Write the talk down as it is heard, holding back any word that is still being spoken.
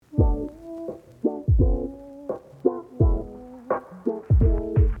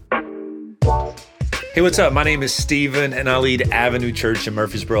Hey, what's up? My name is Steven, and I lead Avenue Church in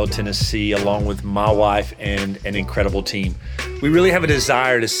Murfreesboro, Tennessee, along with my wife and an incredible team. We really have a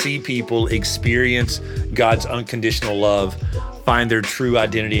desire to see people experience God's unconditional love, find their true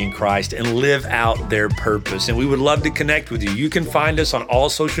identity in Christ, and live out their purpose. And we would love to connect with you. You can find us on all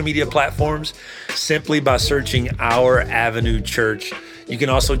social media platforms simply by searching Our Avenue Church. You can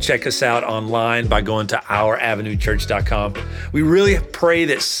also check us out online by going to ouravenuechurch.com. We really pray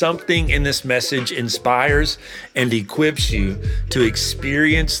that something in this message inspires and equips you to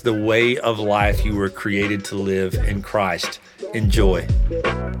experience the way of life you were created to live in Christ. Enjoy.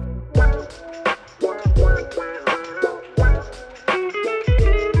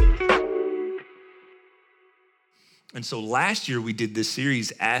 And so last year we did this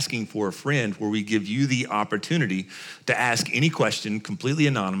series, Asking for a Friend, where we give you the opportunity to ask any question, completely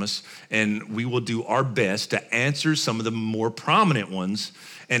anonymous, and we will do our best to answer some of the more prominent ones.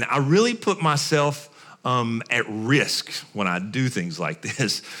 And I really put myself at risk when I do things like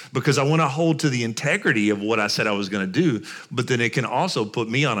this because I want to hold to the integrity of what I said I was going to do, but then it can also put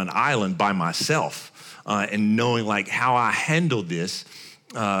me on an island by myself and knowing like how I handle this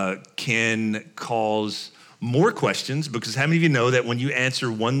can cause more questions, because how many of you know that when you answer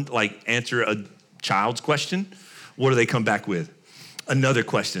a child's question, what do they come back with? Another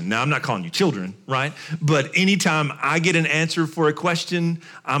question. Now, I'm not calling you children, right? But anytime I get an answer for a question,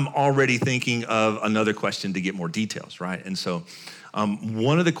 I'm already thinking of another question to get more details, right? And so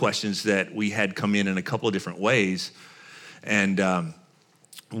one of the questions that we had come in a couple of different ways, and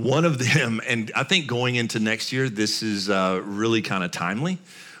one of them, and I think going into next year, this is really kind of timely.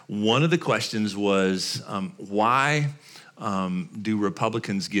 One of the questions was, why do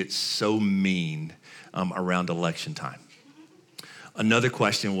Republicans get so mean around election time? Another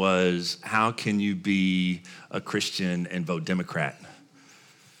question was, how can you be a Christian and vote Democrat?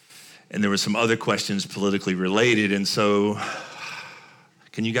 And there were some other questions politically related. And so,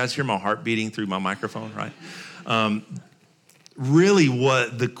 can you guys hear my heart beating through my microphone, right? Really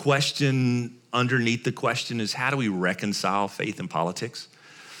what the question underneath the question is, how do we reconcile faith and politics?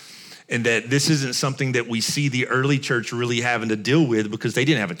 And that this isn't something that we see the early church really having to deal with because they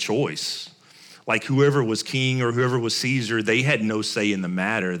didn't have a choice. Like whoever was king or whoever was Caesar, they had no say in the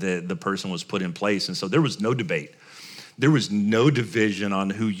matter that the person was put in place. And so there was no debate. There was no division on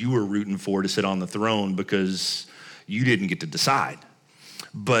who you were rooting for to sit on the throne because you didn't get to decide.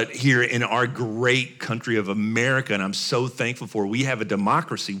 But here in our great country of America, and I'm so thankful for, we have a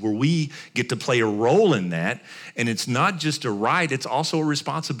democracy where we get to play a role in that. And it's not just a right, it's also a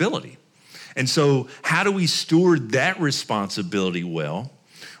responsibility. And so how do we steward that responsibility well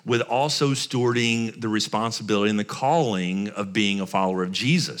with also stewarding the responsibility and the calling of being a follower of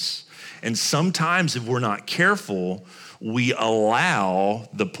Jesus? And sometimes if we're not careful, we allow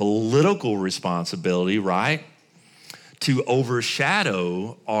the political responsibility, right, to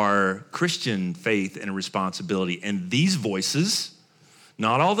overshadow our Christian faith and responsibility. And these voices,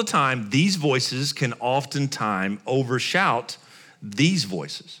 not all the time, these voices can oftentimes overshout these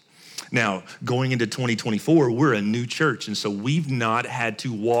voices. Now, going into 2024, we're a new church, and so we've not had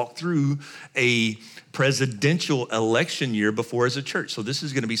to walk through a presidential election year before as a church. So this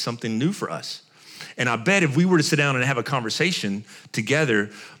is gonna be something new for us. And I bet if we were to sit down and have a conversation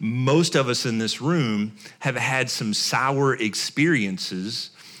together, most of us in this room have had some sour experiences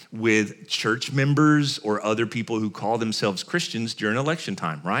with church members or other people who call themselves Christians during election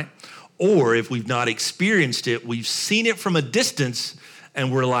time, right? Or if we've not experienced it, we've seen it from a distance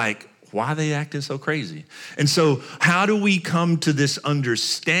and we're like, why are they acting so crazy? And so how do we come to this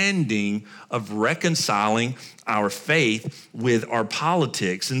understanding of reconciling our faith with our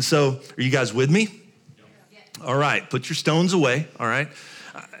politics? And so are you guys with me? All right, put your stones away, all right?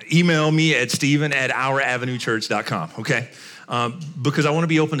 Email me at steven@ouravenuechurch.com, okay? Because I want to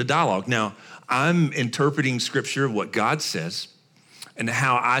be open to dialogue. Now, I'm interpreting scripture, what God says, and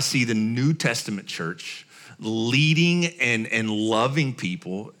how I see the New Testament church leading and loving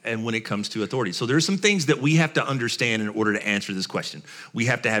people and when it comes to authority. So there's some things that we have to understand in order to answer this question. We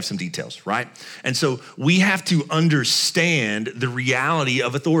have to have some details, right? And so we have to understand the reality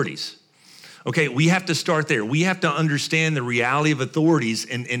of authorities. Okay, we have to start there. We have to understand the reality of authorities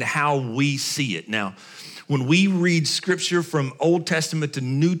and how we see it. Now, when we read scripture from Old Testament to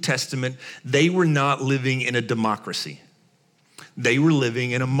New Testament, they were not living in a democracy. They were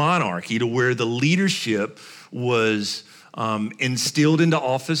living in a monarchy to where the leadership was instilled into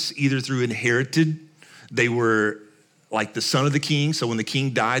office either through inherited, they were like the son of the king. So when the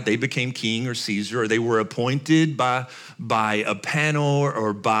king died, they became king or Caesar, or they were appointed by a panel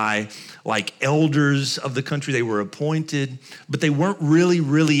or by like elders of the country. They were appointed, but they weren't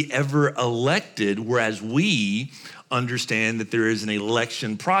really ever elected, whereas we understand that there is an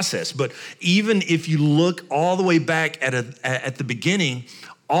election process. But even if you look all the way back at the beginning,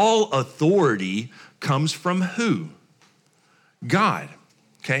 all authority comes from who? God.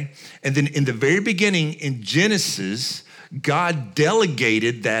 Okay? And then in the very beginning in Genesis, God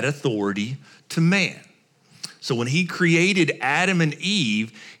delegated that authority to man. So when he created Adam and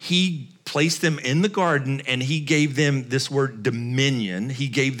Eve, he placed them in the garden and he gave them this word dominion. He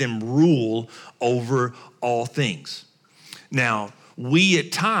gave them rule over all things. Now, we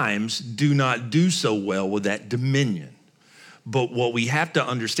at times do not do so well with that dominion. But what we have to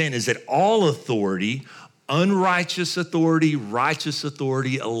understand is that all authority, unrighteous authority, righteous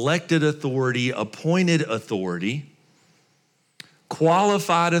authority, elected authority, appointed authority,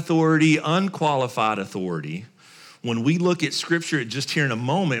 qualified authority, unqualified authority, when we look at scripture just here in a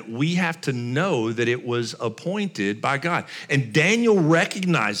moment, we have to know that it was appointed by God. And Daniel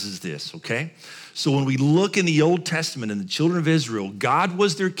recognizes this, okay? So when we look in the Old Testament and the children of Israel, God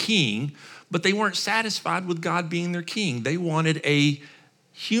was their king, but they weren't satisfied with God being their king. They wanted a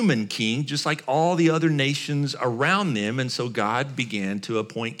human king, just like all the other nations around them. And so God began to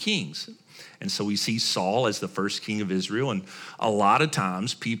appoint kings. And so we see Saul as the first king of Israel. And a lot of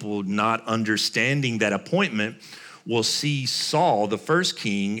times people not understanding that appointment will see Saul, the first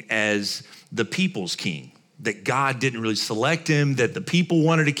king, as the people's king, that God didn't really select him, that the people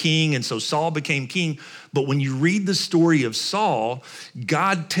wanted a king, and so Saul became king. But when you read the story of Saul,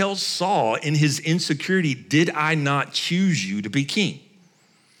 God tells Saul in his insecurity, did I not choose you to be king?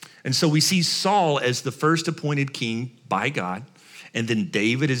 And so we see Saul as the first appointed king by God, and then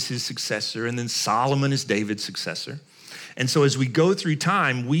David is his successor, and then Solomon is David's successor. And so as we go through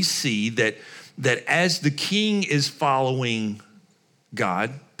time, we see that as the king is following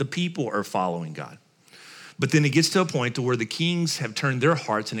God, the people are following God. But then it gets to a point to where the kings have turned their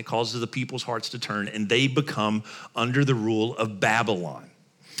hearts and it causes the people's hearts to turn and they become under the rule of Babylon.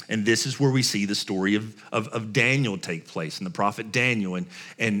 And this is where we see the story of Daniel take place and the prophet Daniel.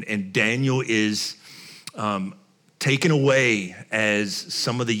 And Daniel is taken away as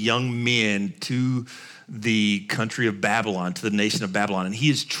some of the young men to the country of Babylon, to the nation of Babylon. And he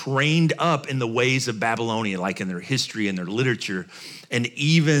is trained up in the ways of Babylonia, like in their history and their literature, and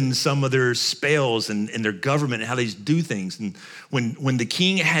even some of their spells and their government and how they do things. And when the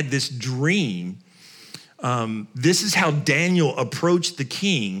king had this dream, this is how Daniel approached the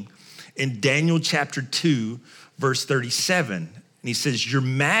king in Daniel chapter 2, verse 37. And he says, "Your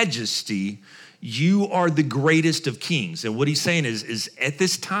Majesty, you are the greatest of kings." And what he's saying is at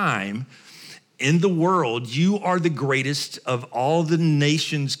this time, in the world, you are the greatest of all the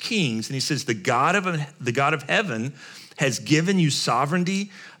nation's kings. And he says, the God of heaven has given you sovereignty,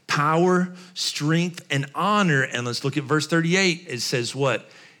 power, strength, and honor. And let's look at verse 38. It says what?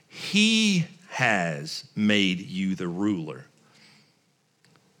 He has made you the ruler.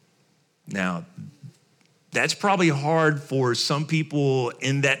 Now, that's probably hard for some people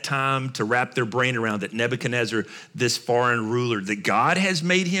in that time to wrap their brain around, that Nebuchadnezzar, this foreign ruler, that God has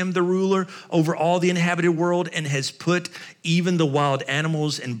made him the ruler over all the inhabited world and has put even the wild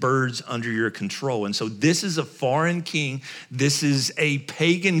animals and birds under your control. And so this is a foreign king. This is a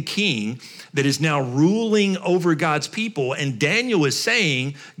pagan king that is now ruling over God's people. And Daniel is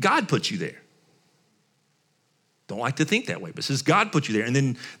saying, God put you there. Don't like to think that way, but it says God put you there.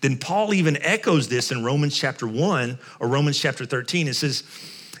 And then Paul even echoes this in Romans chapter 1 or Romans chapter 13. It says,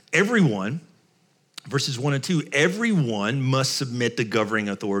 everyone, verses 1 and 2, everyone must submit to governing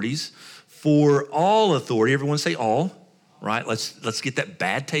authorities, for all authority, everyone say all, right? Let's get that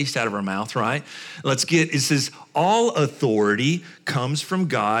bad taste out of our mouth, right? It says, all authority comes from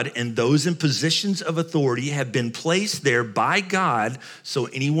God, and those in positions of authority have been placed there by God. So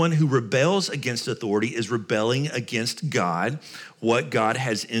anyone who rebels against authority is rebelling against God, what God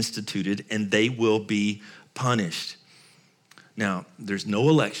has instituted, and they will be punished. Now, there's no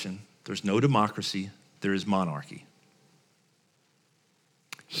election, there's no democracy, there is monarchy.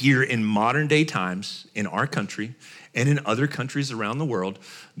 Here in modern day times, in our country, and in other countries around the world,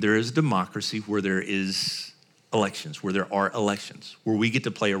 there is a democracy where there is elections, where there are elections, where we get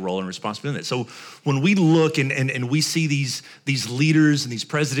to play a role and responsibility in it. So when we look and we see these leaders and these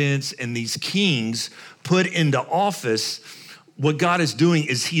presidents and these kings put into office, what God is doing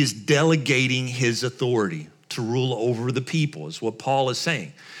is he is delegating his authority to rule over the people, is what Paul is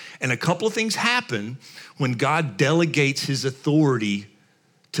saying. And a couple of things happen when God delegates his authority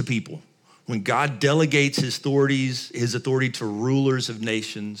to people. when God delegates his authority to rulers of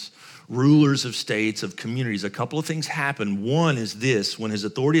nations, rulers of states, of communities, a couple of things happen. One is this: when his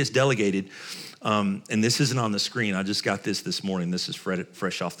authority is delegated, and this isn't on the screen, I just got this morning. This is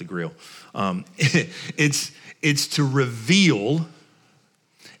fresh off the grill. It's to reveal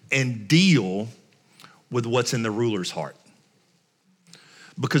and deal with what's in the ruler's heart.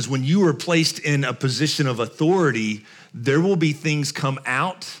 Because when you are placed in a position of authority, there will be things come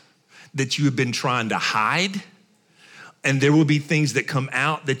out that you have been trying to hide, and there will be things that come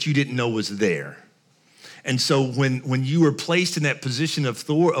out that you didn't know was there. And so when you are placed in that position of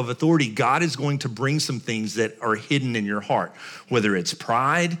authority, God is going to bring some things that are hidden in your heart, whether it's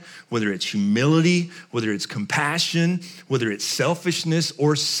pride, whether it's humility, whether it's compassion, whether it's selfishness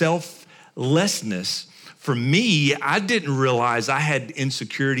or selflessness. For me, I didn't realize I had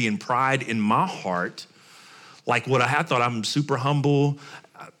insecurity and pride in my heart. Like what I thought, I'm super humble,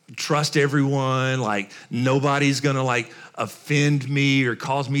 trust everyone, like nobody's gonna like offend me or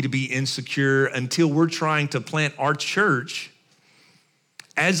cause me to be insecure, until we're trying to plant our church.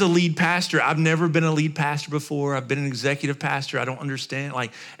 As a lead pastor, I've never been a lead pastor before. I've been an executive pastor. I don't understand.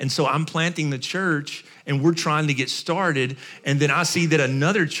 And so I'm planting the church and we're trying to get started. And then I see that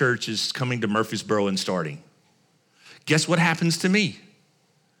another church is coming to Murfreesboro and starting. Guess what happens to me?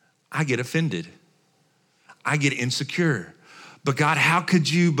 I get offended. I get insecure. But God, how could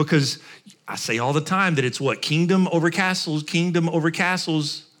you? Because I say all the time that it's what? Kingdom over castles, kingdom over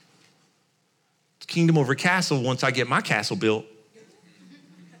castles. Kingdom over castle once I get my castle built.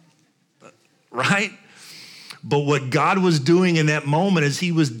 Right? But what God was doing in that moment is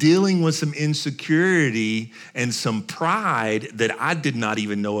he was dealing with some insecurity and some pride that I did not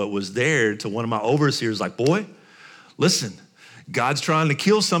even know it was there, to one of my overseers like, boy, listen, God's trying to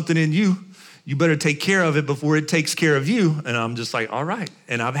kill something in you. You better take care of it before it takes care of you. And I'm just like, all right.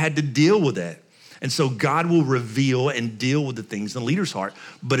 And I've had to deal with that. And so God will reveal and deal with the things in the leader's heart.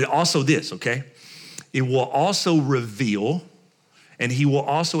 But it also this, okay? It will also reveal, and he will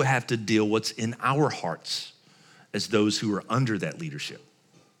also have to deal what's in our hearts as those who are under that leadership.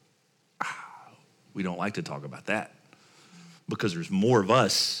 We don't like to talk about that because there's more of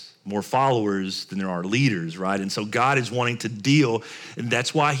us, more followers than there are leaders, right? And so God is wanting to deal, and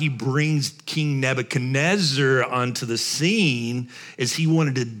that's why he brings King Nebuchadnezzar onto the scene, is he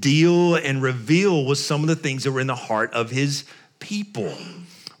wanted to deal and reveal with some of the things that were in the heart of his people,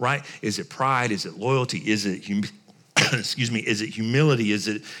 right? Is it pride? Is it loyalty? Is it is it humility? Is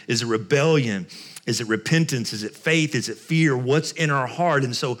it rebellion? Is it repentance? Is it faith? Is it fear? What's in our heart?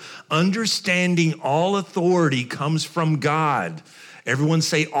 And so understanding all authority comes from God. Everyone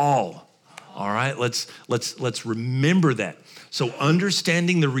say all. All right, let's remember that. So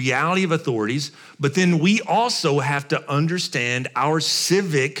understanding the reality of authorities, but then we also have to understand our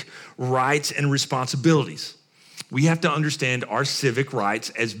civic rights and responsibilities. We have to understand our civic rights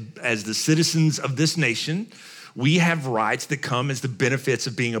as the citizens of this nation. We have rights that come as the benefits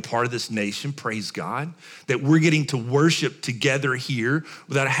of being a part of this nation, praise God, that we're getting to worship together here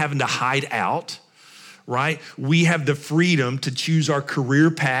without having to hide out, right? We have the freedom to choose our career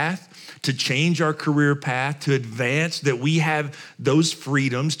path, to change our career path, to advance, that we have those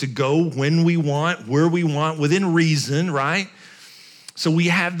freedoms to go when we want, where we want, within reason, right? So we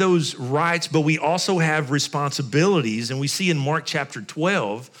have those rights, but we also have responsibilities. And we see in Mark chapter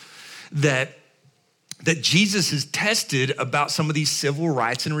 12 that Jesus is tested about some of these civil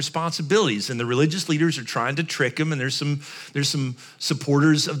rights and responsibilities, and the religious leaders are trying to trick him. And there's some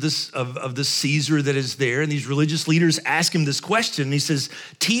supporters of the Caesar that is there, and these religious leaders ask him this question. And he says,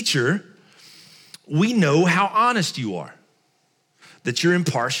 "Teacher, we know how honest you are, that you're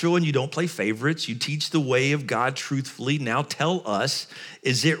impartial and you don't play favorites. You teach the way of God truthfully. Now tell us,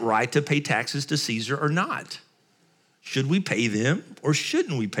 is it right to pay taxes to Caesar or not? Should we pay them or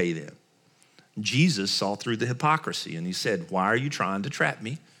shouldn't we pay them?" Jesus saw through the hypocrisy and he said, "Why are you trying to trap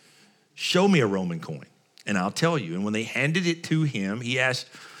me? Show me a Roman coin and I'll tell you." And when they handed it to him, he asked,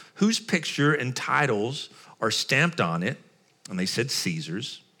 "Whose picture and titles are stamped on it?" And they said,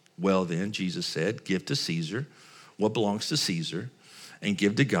 "Caesar's." "Well then," Jesus said, "give to Caesar what belongs to Caesar and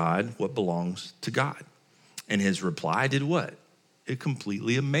give to God what belongs to God." And his reply did what? It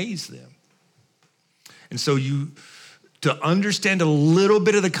completely amazed them. And so to understand a little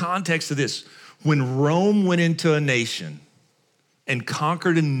bit of the context of this, when Rome went into a nation and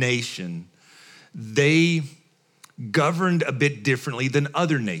conquered a nation, they governed a bit differently than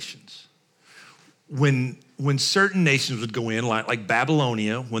other nations. when certain nations would go in, like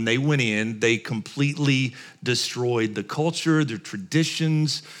Babylonia, when they went in, they completely destroyed the culture, their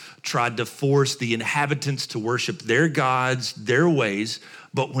traditions, tried to force the inhabitants to worship their gods, their ways.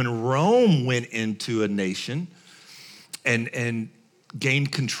 But when Rome went into a nation and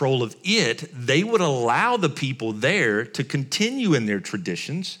gained control of it, they would allow the people there to continue in their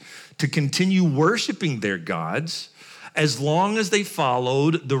traditions, to continue worshiping their gods, as long as they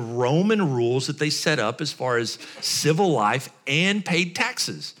followed the Roman rules that they set up as far as civil life and paid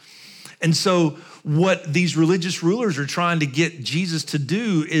taxes. And so what these religious rulers are trying to get Jesus to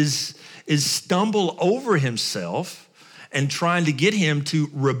do is stumble over himself and trying to get him to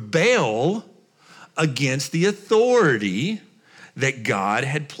rebel against the authority that God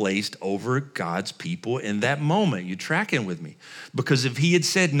had placed over God's people in that moment. You tracking with me? Because if he had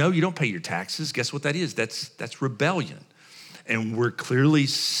said, no, you don't pay your taxes, guess what that is? That's rebellion. And we're clearly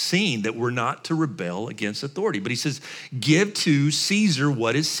seeing that we're not to rebel against authority. But he says, give to Caesar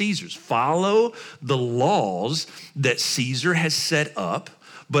what is Caesar's. Follow the laws that Caesar has set up,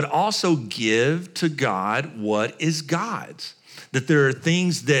 but also give to God what is God's. That there are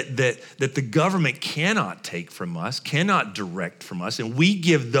things that the government cannot take from us, cannot direct from us, and we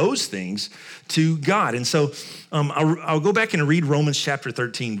give those things to God. And so I'll go back and read Romans chapter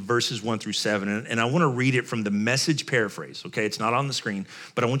 13, verses 1 through 7, and I want to read it from the Message paraphrase, okay? It's not on the screen,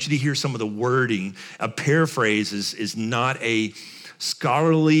 but I want you to hear some of the wording. A paraphrase is not a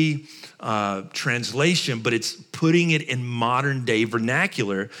scholarly translation, but it's putting it in modern day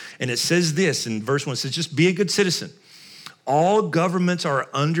vernacular. And it says this in verse 1, it says, just be a good citizen. All governments are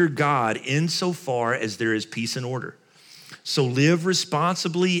under God insofar as there is peace and order. So live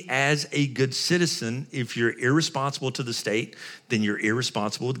responsibly as a good citizen. If you're irresponsible to the state, then you're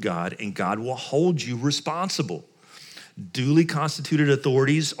irresponsible with God, and God will hold you responsible. Duly constituted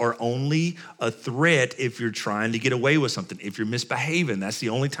authorities are only a threat if you're trying to get away with something. If you're misbehaving, that's the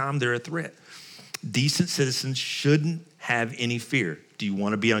only time they're a threat. Decent citizens shouldn't have any fear. Do you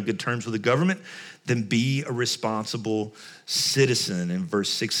want to be on good terms with the government? Then be a responsible citizen. In verse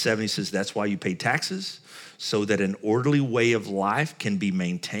 6, 7, he says, that's why you pay taxes, so that an orderly way of life can be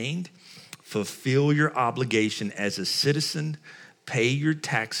maintained. Fulfill your obligation as a citizen, pay your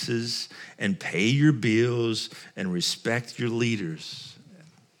taxes, and pay your bills, and respect your leaders.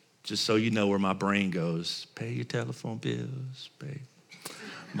 Just so you know where my brain goes, pay your telephone bills, pay.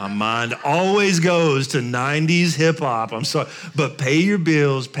 My mind always goes to 90s hip hop. I'm sorry, but pay your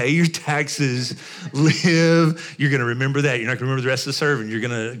bills, pay your taxes, live. You're going to remember that. You're not going to remember the rest of the sermon. You're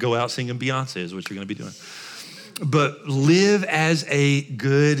going to go out singing Beyonce is what you're going to be doing. But live as a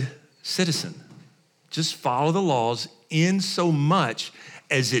good citizen. Just follow the laws in so much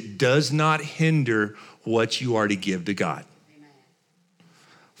as it does not hinder what you are to give to God.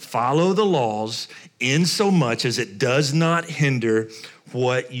 Follow the laws in so much as it does not hinder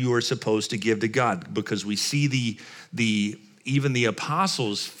what you are supposed to give to God, because we see even the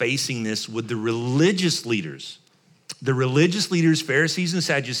apostles facing this with the religious leaders. The religious leaders, Pharisees and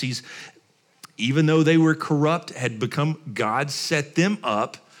Sadducees, even though they were corrupt, had become, God set them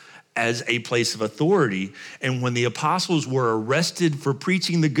up as a place of authority. And when the apostles were arrested for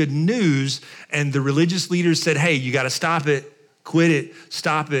preaching the good news, and the religious leaders said, hey, you got to stop it, quit it,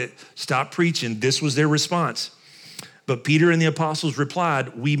 stop preaching, this was their response. But Peter and the apostles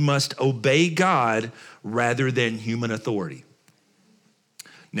replied, we must obey God rather than human authority.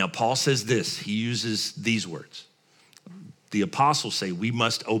 Now, Paul says this, he uses these words. The apostles say we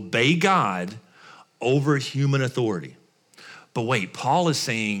must obey God over human authority. But wait, Paul is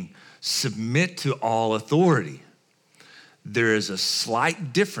saying submit to all authority. There is a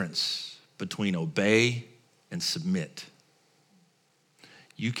slight difference between obey and submit.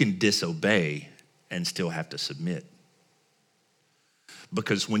 You can disobey and still have to submit.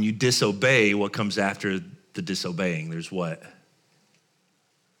 Because when you disobey, what comes after the disobeying? There's what?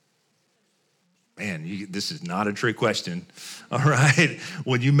 Man, this is not a trick question, all right?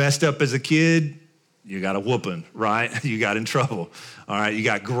 When you messed up as a kid, you got a whooping, right? You got in trouble, all right? You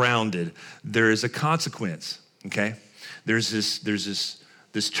got grounded. There is a consequence, okay? There's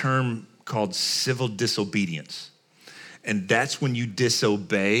this term called civil disobedience. And that's when you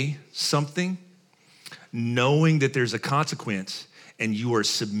disobey something, knowing that there's a consequence, and you are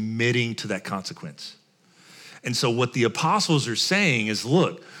submitting to that consequence. And so what the apostles are saying is,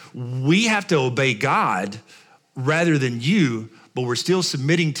 look, we have to obey God rather than you, but we're still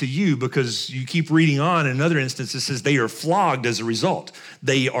submitting to you, because you keep reading on in another instance, it says they are flogged as a result.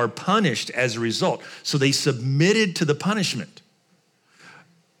 They are punished as a result. So they submitted to the punishment.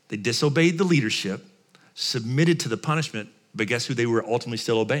 They disobeyed the leadership, submitted to the punishment, but guess who they were ultimately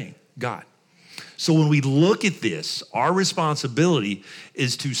still obeying? God. So when we look at this, our responsibility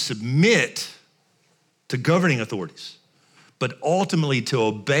is to submit to governing authorities, but ultimately to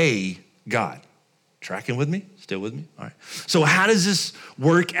obey God. Tracking with me? Still with me? All right. So how does this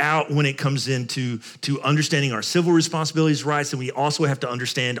work out when it comes into understanding our civil responsibilities, rights, and we also have to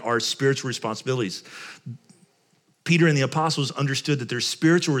understand our spiritual responsibilities? Peter and the apostles understood that their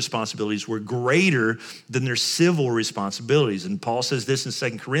spiritual responsibilities were greater than their civil responsibilities. And Paul says this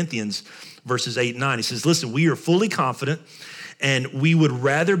in 2 Corinthians verses 8 and 9. He says, listen, we are fully confident and we would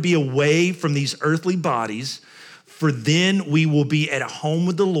rather be away from these earthly bodies, for then we will be at home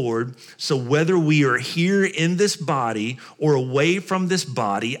with the Lord. So whether we are here in this body or away from this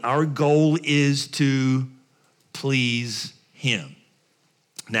body, our goal is to please him.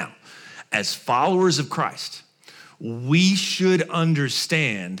 Now, as followers of Christ, we should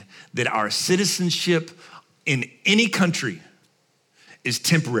understand that our citizenship in any country is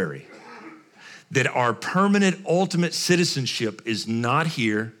temporary, that our permanent, ultimate citizenship is not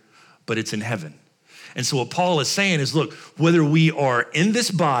here, but it's in heaven. And so what Paul is saying is, look, whether we are in this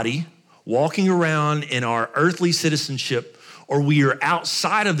body, walking around in our earthly citizenship, or we are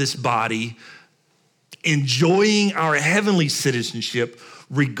outside of this body, enjoying our heavenly citizenship,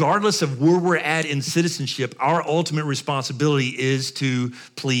 regardless of where we're at in citizenship, our ultimate responsibility is to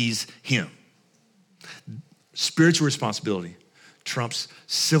please him. Spiritual responsibility trumps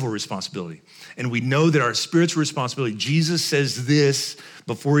civil responsibility. And we know that our spiritual responsibility, Jesus says this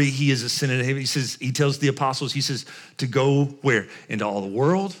before he is ascended to heaven. He tells the apostles, he says, to go where? Into all the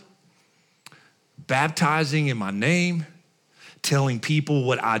world, baptizing in my name, telling people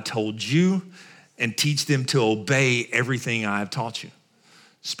what I told you, and teach them to obey everything I have taught you.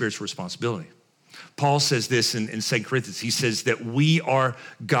 Spiritual responsibility. Paul says this in 2 Corinthians. He says that we are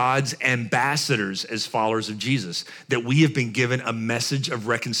God's ambassadors as followers of Jesus, that we have been given a message of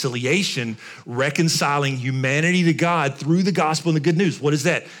reconciliation, reconciling humanity to God through the gospel and the good news. What is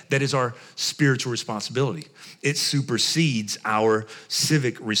that? That is our spiritual responsibility. It supersedes our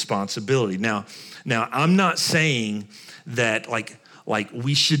civic responsibility. Now I'm not saying that like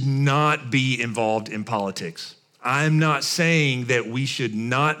we should not be involved in politics. I'm not saying that we should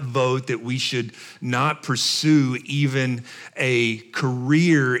not vote, that we should not pursue even a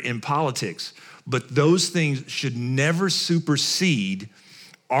career in politics. But those things should never supersede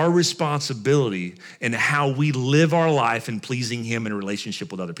our responsibility in how we live our life in pleasing him in a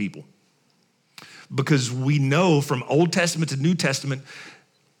relationship with other people. Because we know from Old Testament to New Testament,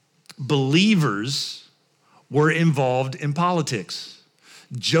 believers were involved in politics.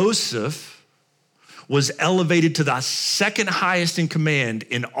 Joseph was elevated to the second highest in command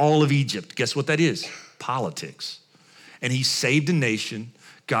in all of Egypt. Guess what that is? Politics. And he saved a nation.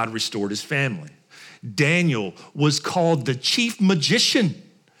 God restored his family. Daniel was called the chief magician.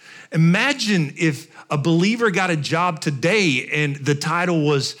 Imagine if a believer got a job today and the title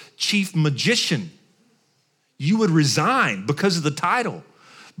was chief magician. You would resign because of the title.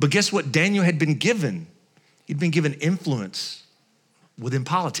 But guess what Daniel had been given? He'd been given influence within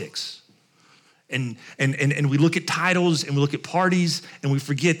politics. And we look at titles and we look at parties and we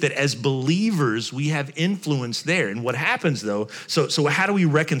forget that as believers, we have influence there. And what happens though, so how do we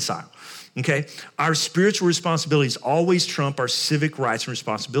reconcile? Okay, our spiritual responsibilities always trump our civic rights and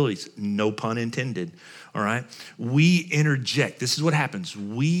responsibilities. No pun intended, all right? We interject, this is what happens.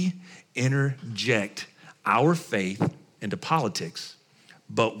 We interject our faith into politics,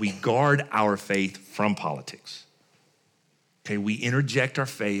 but we guard our faith from politics. Okay, we interject our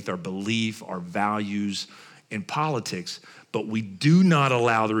faith, our belief, our values in politics, but we do not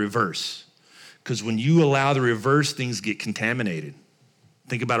allow the reverse. Because when you allow the reverse, things get contaminated.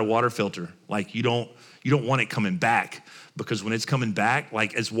 Think about a water filter. Like you don't want it coming back, because when it's coming back,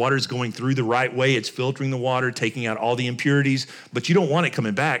 like as water's going through the right way, it's filtering the water, taking out all the impurities, but you don't want it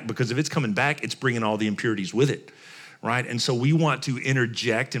coming back, because if it's coming back, it's bringing all the impurities with it. Right? And so we want to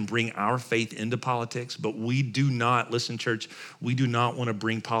interject and bring our faith into politics, but we do not, listen, church, we do not want to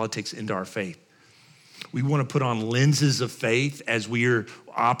bring politics into our faith. We want to put on lenses of faith as we are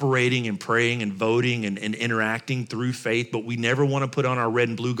operating and praying and voting and interacting through faith, but we never want to put on our red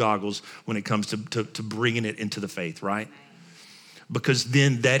and blue goggles when it comes to bringing it into the faith, right? Because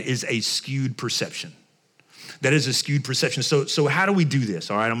then that is a skewed perception. That is a skewed perception. So how do we do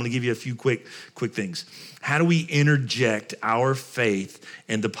this? All right, I'm going to give you a few quick things. How do we interject our faith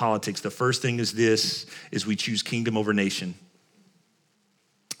into politics? The first thing is this, is we choose kingdom over nation.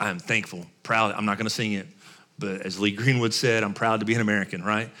 I'm thankful, proud. I'm not going to sing it, but as Lee Greenwood said, I'm proud to be an American,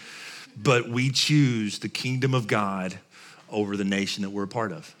 right? But we choose the kingdom of God over the nation that we're a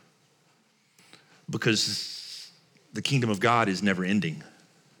part of, because the kingdom of God is never ending.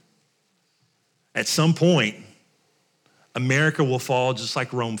 At some point, America will fall just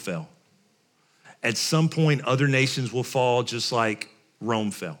like Rome fell. At some point, other nations will fall just like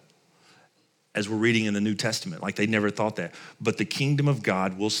Rome fell, as we're reading in the New Testament. Like they never thought that. But the kingdom of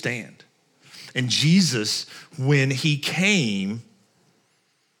God will stand. And Jesus, when he came,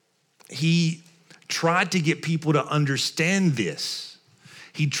 he tried to get people to understand this.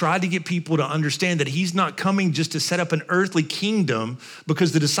 He tried to get people to understand that he's not coming just to set up an earthly kingdom,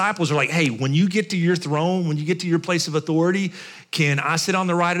 because the disciples are like, hey, when you get to your throne, when you get to your place of authority, can I sit on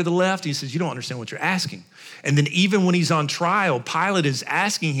the right or the left? He says, you don't understand what you're asking. And then even when he's on trial, Pilate is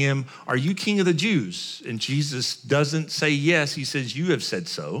asking him, are you king of the Jews? And Jesus doesn't say yes. He says, you have said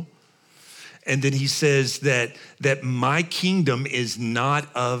so. And then he says that my kingdom is not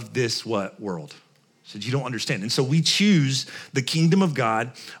of this what world? He said, you don't understand. And so we choose the kingdom of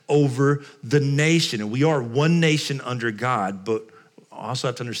God over the nation. And we are one nation under God, but I also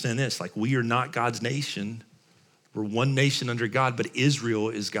have to understand this, like we are not God's nation. We're one nation under God, but Israel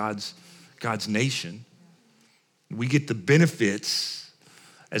is God's nation. We get the benefits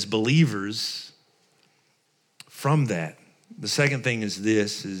as believers from that. The second thing is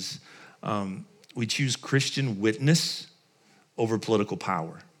this, we choose Christian witness over political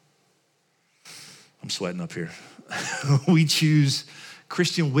power. I'm sweating up here. We choose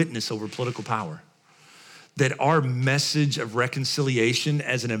Christian witness over political power. That our message of reconciliation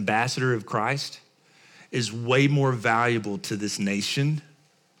as an ambassador of Christ is way more valuable to this nation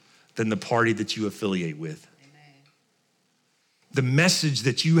than the party that you affiliate with. The message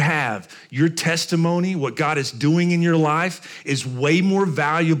that you have, your testimony, what God is doing in your life is way more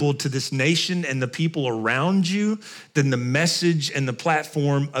valuable to this nation and the people around you than the message and the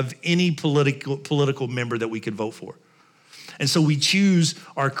platform of any political member that we could vote for. And so we choose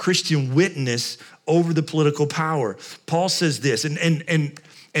our Christian witness over the political power. Paul says this, and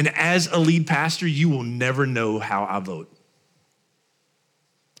as a lead pastor, you will never know how I vote.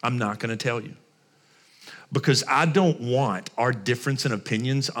 I'm not gonna tell you. Because I don't want our difference in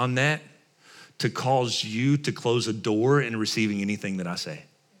opinions on that to cause you to close a door in receiving anything that I say.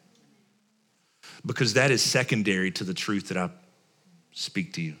 Because that is secondary to the truth that I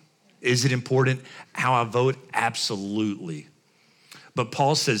speak to you. Is it important how I vote? Absolutely. But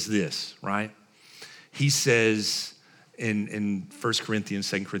Paul says this, right? He says in 1 Corinthians,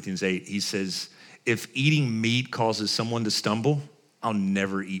 2 Corinthians 8, he says, if eating meat causes someone to stumble, I'll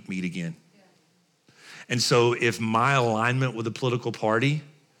never eat meat again. And so if my alignment with a political party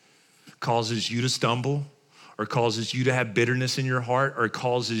causes you to stumble or causes you to have bitterness in your heart or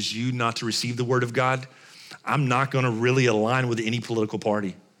causes you not to receive the word of God, I'm not gonna really align with any political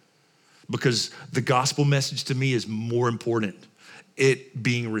party, because the gospel message to me is more important, it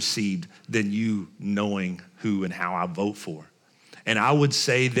being received, than you knowing who and how I vote for. And I would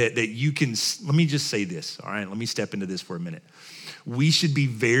say that you can, let me just say this, all right? Let me step into this for a minute. We should be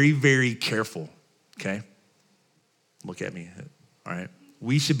very, very careful. Okay, look at me, all right?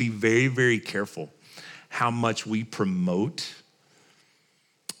 We should be very, very careful how much we promote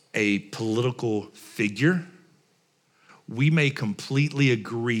a political figure. We may completely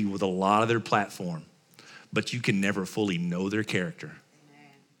agree with a lot of their platform, but you can never fully know their character.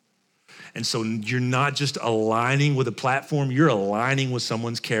 And so you're not just aligning with a platform, you're aligning with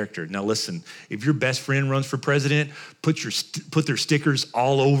someone's character. Now listen, if your best friend runs for president, put their stickers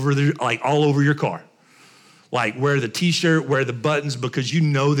all over your car. Like wear the t-shirt, wear the buttons, because you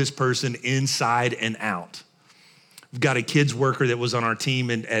know this person inside and out. We've got a kids worker that was on our team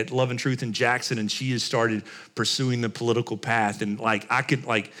at Love and Truth in Jackson, and she has started pursuing the political path. And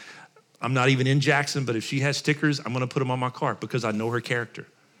I'm not even in Jackson, but if she has stickers, I'm gonna put them on my car because I know her character.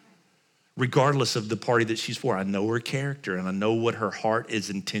 Regardless of the party that she's for, I know her character and I know what her heart is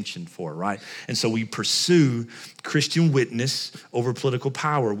intentioned for, right? And so we pursue Christian witness over political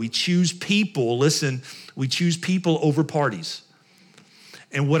power. We choose people, listen, we choose people over parties.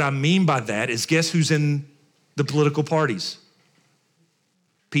 And what I mean by that is, guess who's in the political parties?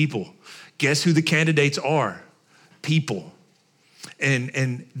 People. Guess who the candidates are? People.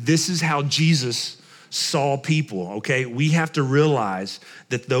 And this is how Jesus saw people, okay? We have to realize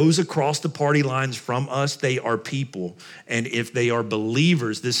that those across the party lines from us, they are people. And if they are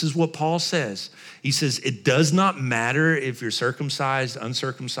believers, this is what Paul says. He says, it does not matter if you're circumcised,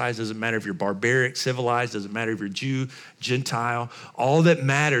 uncircumcised, doesn't matter if you're barbaric, civilized, doesn't matter if you're Jew, Gentile. All that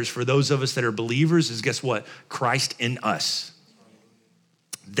matters for those of us that are believers is, guess what? Christ in us.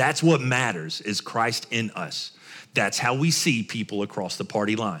 That's what matters, is Christ in us. That's how we see people across the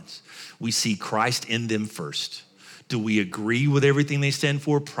party lines. We see Christ in them first. Do we agree with everything they stand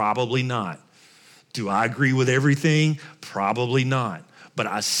for? Probably not. Do I agree with everything? Probably not. but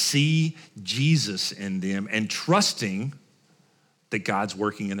I see Jesus in them and trusting that God's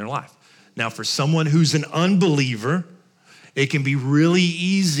working in their life. Now, for someone who's an unbeliever, it can be really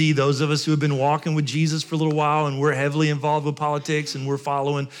easy, those of us who have been walking with Jesus for a little while and we're heavily involved with politics and we're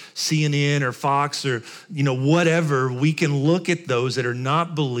following CNN or Fox or whatever, we can look at those that are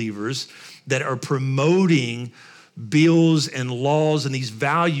not believers that are promoting bills and laws and these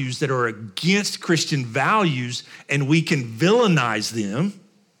values that are against Christian values, and we can villainize them,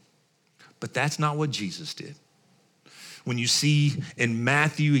 but that's not what Jesus did. When you see in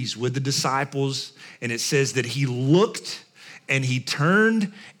Matthew, he's with the disciples, and it says that he looked and he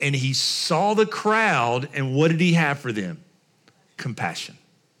turned and he saw the crowd, and what did he have for them? Compassion.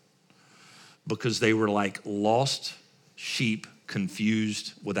 Because they were like lost sheep,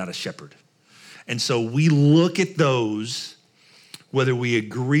 confused, without a shepherd. And so we look at those, whether we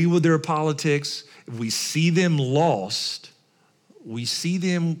agree with their politics, if we see them lost, we see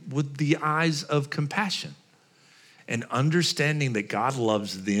them with the eyes of compassion and understanding that God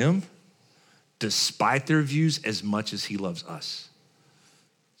loves them despite their views as much as he loves us.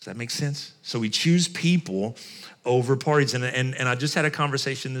 Does that make sense? So we choose people over parties. And I just had a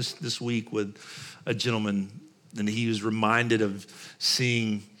conversation this week with a gentleman, and he was reminded of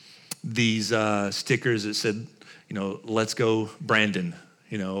seeing these stickers that said, let's go Brandon,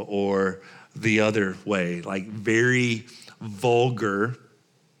 or the other way, like very vulgar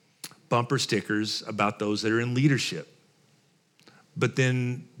bumper stickers about those that are in leadership. But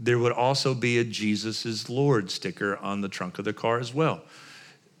then there would also be a Jesus is Lord sticker on the trunk of the car as well.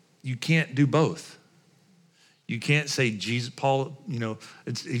 You can't do both. You can't say Jesus, Paul,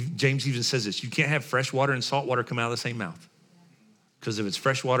 James even says this, you can't have fresh water and salt water come out of the same mouth. Because if it's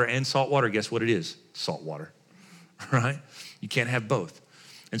fresh water and salt water, guess what it is? Salt water, right? You can't have both.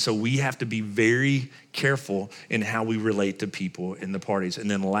 And so we have to be very careful in how we relate to people in the parties.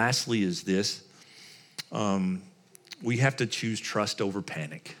 And then lastly is this, we have to choose trust over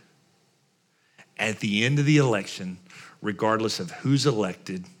panic. At the end of the election, regardless of who's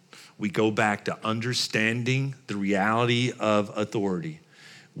elected, we go back to understanding the reality of authority.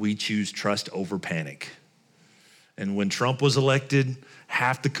 We choose trust over panic. And when Trump was elected,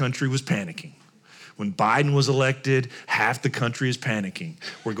 half the country was panicking. When Biden was elected, half the country is panicking.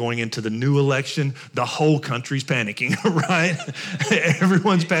 We're going into the new election, the whole country's panicking, right?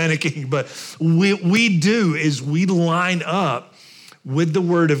 Everyone's panicking. But what we do is we line up with the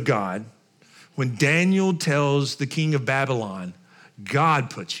word of God. When Daniel tells the king of Babylon, God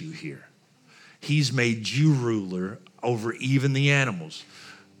put you here. He's made you ruler over even the animals.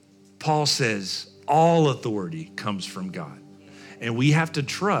 Paul says, all authority comes from God. And we have to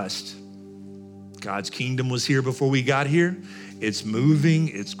trust God's kingdom was here before we got here. It's moving,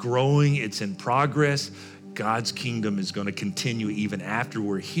 it's growing, it's in progress. God's kingdom is going to continue even after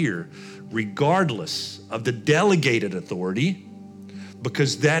we're here, regardless of the delegated authority,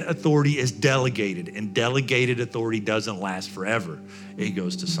 because that authority is delegated, and delegated authority doesn't last forever. It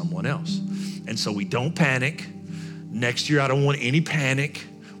goes to someone else. And so we don't panic. Next year, I don't want any panic.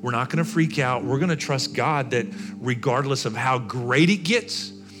 We're not going to freak out. We're going to trust God that regardless of how great it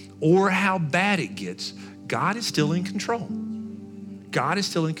gets or how bad it gets, God is still in control. God is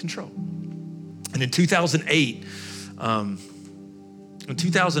still in control. And in 2008, when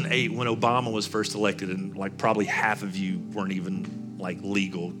Obama was first elected, and like probably half of you weren't even like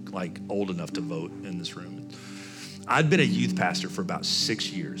legal, like old enough to vote in this room. I'd been a youth pastor for about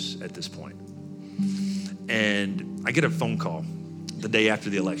 6 years at this point. And I get a phone call the day after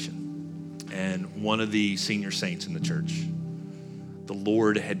the election. And one of the senior saints in the church, the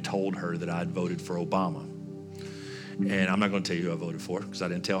Lord had told her that I'd voted for Obama. And I'm not going to tell you who I voted for because I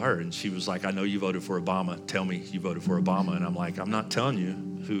didn't tell her. And she was like, I know you voted for Obama. Tell me you voted for Obama. And I'm like, I'm not telling you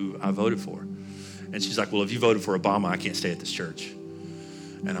who I voted for. And she's like, well, if you voted for Obama, I can't stay at this church.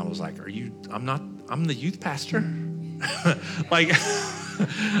 And I was like, I'm the youth pastor. Like,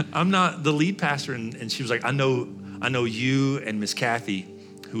 I'm not the lead pastor. And she was like, I know you and Miss Kathy,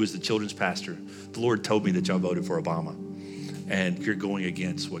 who is the children's pastor. The Lord told me that y'all voted for Obama. And you're going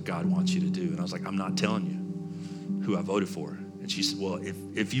against what God wants you to do. And I was like, I'm not telling you who I voted for. And she said, well,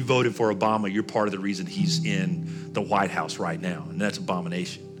 if you voted for Obama, you're part of the reason he's in the White House right now. And that's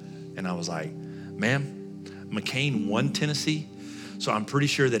abomination. And I was like, ma'am, McCain won Tennessee. So I'm pretty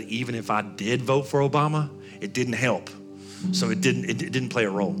sure that even if I did vote for Obama, it didn't help. So it didn't play a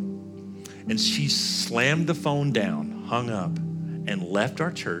role. And she slammed the phone down, hung up, and left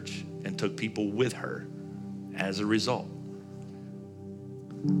our church and took people with her as a result.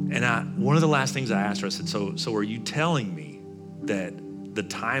 And one of the last things I asked her, I said, so are you telling me that the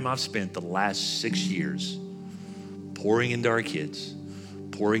time I've spent the last 6 years pouring into our kids,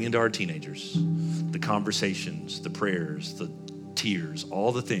 pouring into our teenagers, the conversations, the prayers, the tears,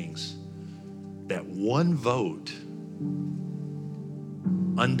 all the things, that one vote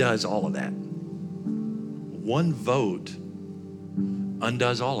undoes all of that. One vote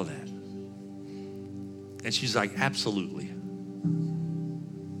undoes all of that. And she's like, absolutely.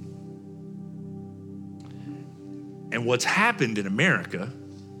 And what's happened in America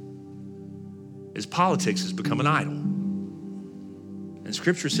is politics has become an idol. And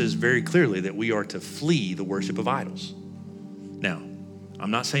scripture says very clearly that we are to flee the worship of idols. Now,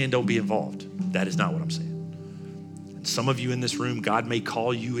 I'm not saying don't be involved. That is not what I'm saying. And some of you in this room, God may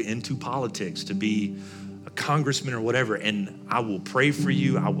call you into politics to be a congressman or whatever, and I will pray for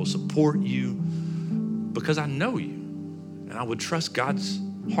you. I will support you because I know you. And I would trust God's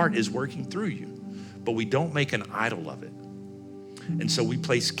heart is working through you. But we don't make an idol of it. And so we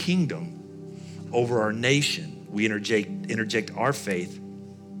place kingdom over our nation. We interject our faith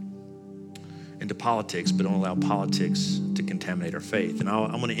into politics, but don't allow politics to contaminate our faith. And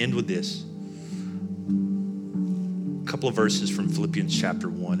I'm going to end with this. A couple of verses from Philippians chapter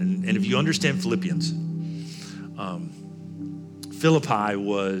 1. And if you understand Philippians, Philippi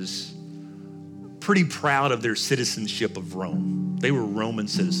was pretty proud of their citizenship of Rome. They were Roman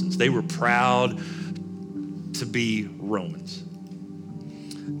citizens. They were proud to be Romans.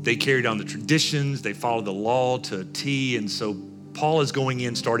 They carried on the traditions. They followed the law to a T. And so Paul is going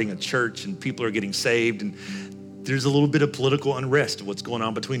in, starting a church, and people are getting saved. And there's a little bit of political unrest, what's going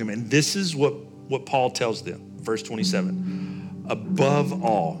on between them. And this is what Paul tells them, verse 27. Above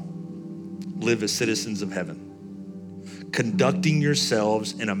all, live as citizens of heaven, conducting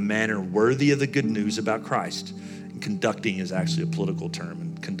yourselves in a manner worthy of the good news about Christ. And conducting is actually a political term,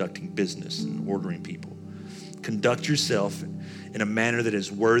 and conducting business and ordering people. Conduct yourself in a manner that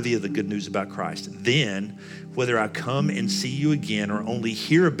is worthy of the good news about Christ. Then, whether I come and see you again or only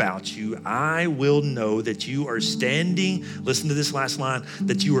hear about you, I will know that you are standing, listen to this last line,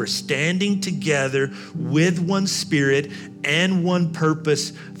 that you are standing together with one spirit and one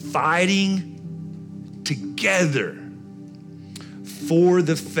purpose, fighting together for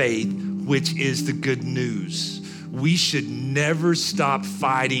the faith, which is the good news. We should never stop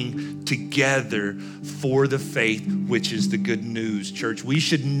fighting together for the faith, which is the good news, church. We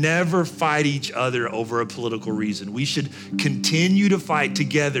should never fight each other over a political reason. We should continue to fight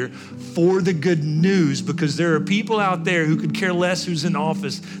together for the good news, because there are people out there who could care less who's in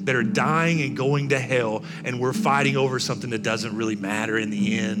office that are dying and going to hell, and we're fighting over something that doesn't really matter in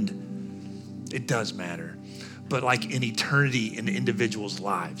the end. It does matter, but like in eternity in individuals'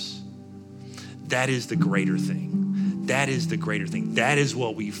 lives, that is the greater thing. That is the greater thing. That is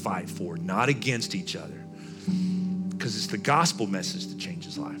what we fight for, not against each other. Because it's the gospel message that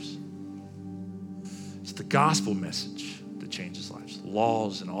changes lives. It's the gospel message that changes lives.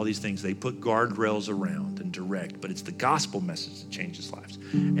 Laws and all these things, they put guardrails around and direct, but it's the gospel message that changes lives.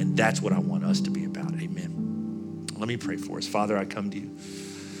 And that's what I want us to be about. Amen. Let me pray for us. Father, I come to you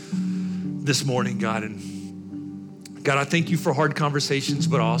this morning, God, and God, I thank you for hard conversations,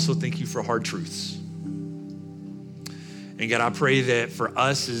 but I also thank you for hard truths. And God, I pray that for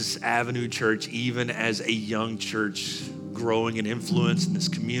us as Avenue Church, even as a young church growing in influence in this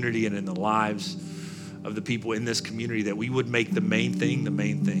community and in the lives of the people in this community, that we would make the main thing the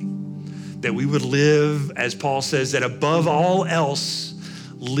main thing. That we would live, as Paul says, that above all else,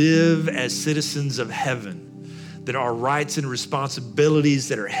 live as citizens of heaven. That our rights and responsibilities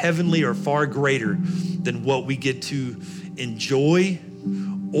that are heavenly are far greater than what we get to enjoy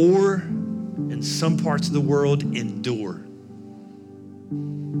or, in some parts of the world, endure.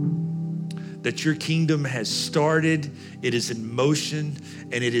 That your kingdom has started, it is in motion,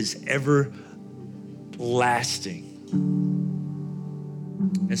 and it is everlasting.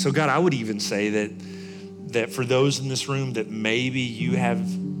 And so, God, I would even say that for those in this room that maybe you have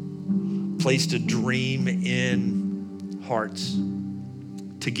placed a dream in hearts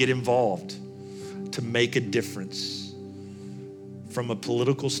to get involved, to make a difference from a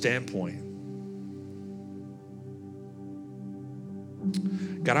political standpoint,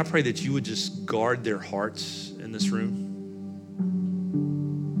 God, I pray that you would just guard their hearts in this room.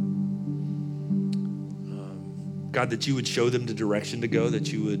 God, that you would show them the direction to go,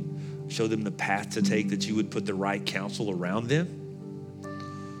 that you would show them the path to take, that you would put the right counsel around them.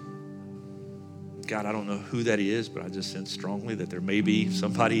 God, I don't know who that is, but I just sense strongly that there may be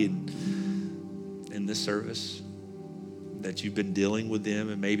somebody in this service that you've been dealing with them,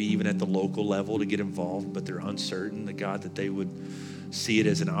 and maybe even at the local level to get involved, but they're uncertain. That God, that they would see it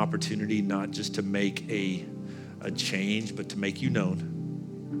as an opportunity, not just to make a change, but to make you known.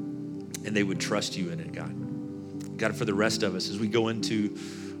 And they would trust you in it, God. God, for the rest of us, as we go into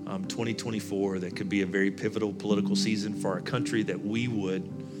 2024, that could be a very pivotal political season for our country, that we would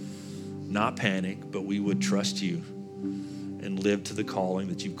not panic, but we would trust you and live to the calling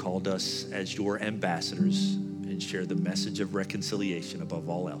that you've called us as your ambassadors and share the message of reconciliation above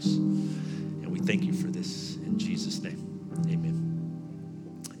all else. And we thank you for this in Jesus' name. Amen.